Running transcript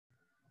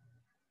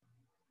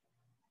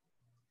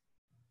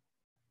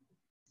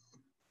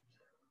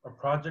Our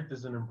project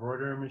is an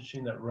embroidery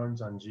machine that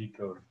runs on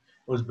G-code.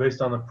 It was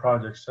based on the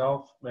project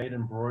self-made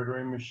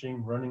embroidery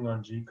machine running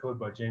on G-code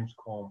by James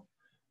Colm.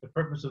 The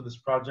purpose of this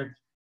project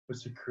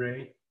was to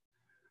create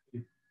a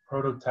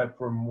prototype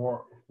for a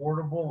more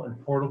affordable and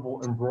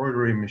portable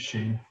embroidery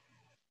machine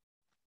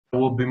that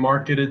will be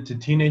marketed to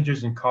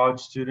teenagers and college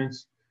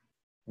students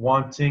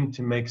wanting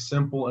to make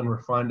simple and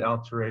refined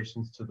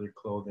alterations to their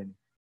clothing.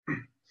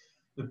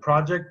 The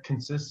project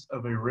consists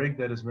of a rig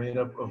that is made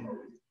up of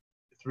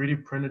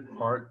 3D printed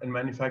part and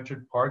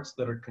manufactured parts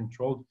that are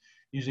controlled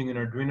using an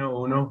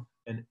Arduino Uno,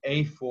 an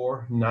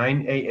A4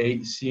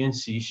 9A8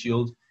 CNC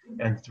shield,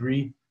 and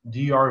 3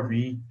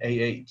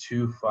 GRBL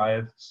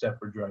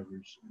stepper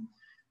drivers.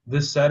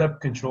 This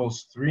setup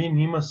controls 3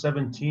 NEMA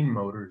 17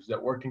 motors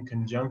that work in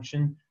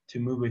conjunction to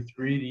move a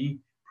 3D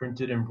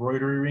printed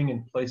embroidery ring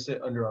and place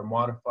it under our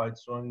modified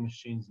sewing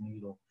machine's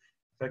needle,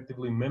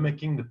 effectively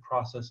mimicking the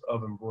process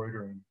of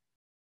embroidering.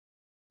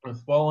 The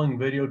following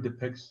video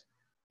depicts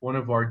one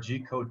of our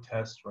G-code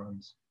test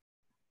runs.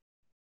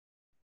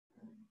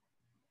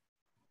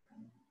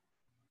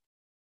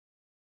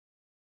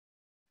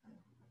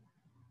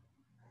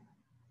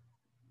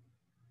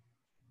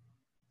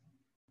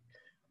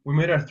 We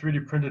made our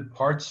 3D printed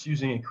parts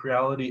using a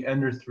Creality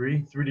Ender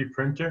 3 3D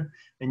printer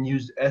and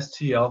used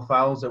STL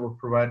files that were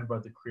provided by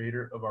the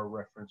creator of our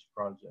reference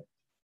project.